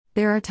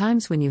There are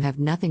times when you have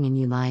nothing in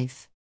your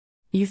life.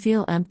 You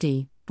feel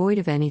empty, void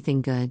of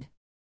anything good.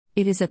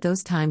 It is at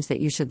those times that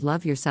you should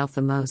love yourself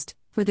the most,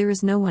 for there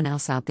is no one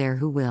else out there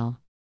who will.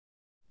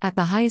 At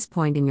the highest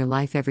point in your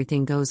life,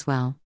 everything goes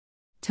well.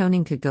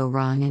 Toning could go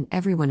wrong and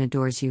everyone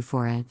adores you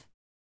for it.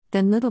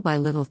 Then little by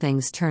little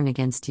things turn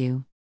against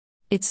you.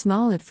 It's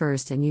small at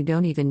first and you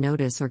don't even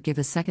notice or give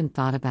a second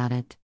thought about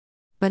it.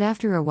 But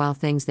after a while,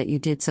 things that you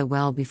did so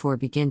well before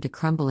begin to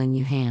crumble in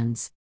your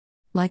hands.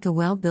 Like a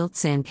well-built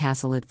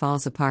sandcastle, it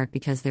falls apart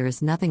because there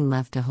is nothing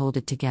left to hold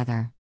it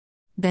together.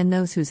 Then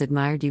those who's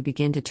admired you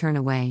begin to turn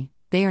away.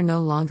 They are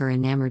no longer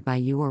enamored by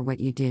you or what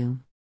you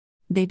do.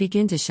 They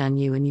begin to shun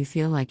you and you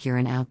feel like you're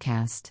an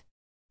outcast.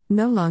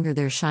 No longer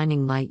their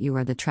shining light, you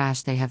are the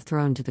trash they have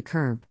thrown to the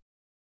curb.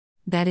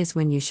 That is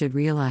when you should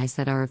realize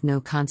that are of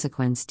no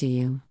consequence to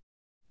you.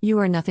 You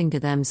are nothing to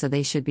them, so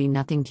they should be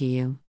nothing to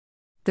you.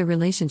 The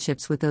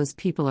relationships with those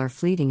people are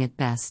fleeting at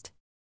best.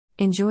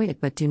 Enjoy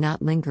it but do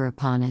not linger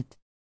upon it.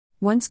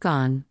 Once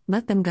gone,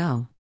 let them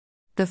go.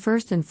 The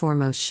first and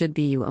foremost should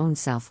be your own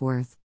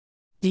self-worth.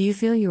 Do you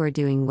feel you are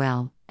doing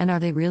well, and are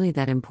they really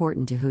that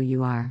important to who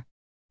you are?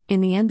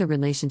 In the end, the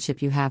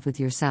relationship you have with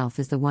yourself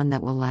is the one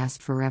that will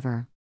last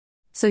forever.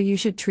 So you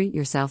should treat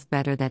yourself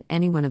better than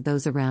any one of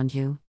those around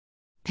you.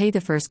 Pay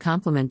the first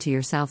compliment to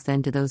yourself,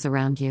 then to those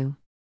around you.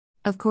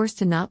 Of course,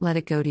 to not let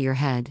it go to your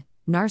head,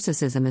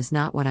 narcissism is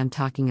not what I'm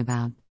talking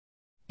about.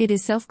 It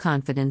is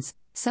self-confidence,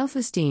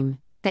 self-esteem,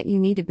 that you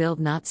need to build,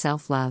 not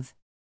self-love.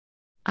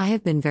 I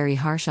have been very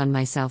harsh on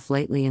myself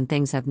lately and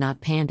things have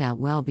not panned out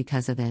well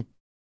because of it.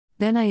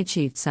 Then I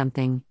achieved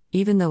something,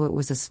 even though it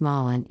was a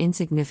small and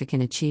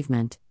insignificant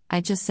achievement, I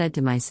just said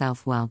to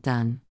myself, well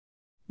done.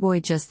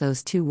 Boy, just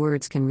those two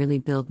words can really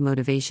build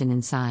motivation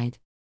inside.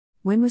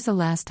 When was the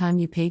last time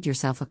you paid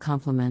yourself a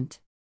compliment?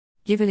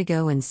 Give it a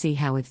go and see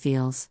how it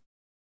feels.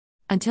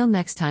 Until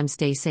next time,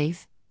 stay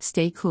safe,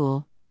 stay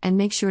cool, and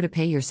make sure to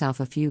pay yourself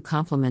a few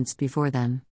compliments before then.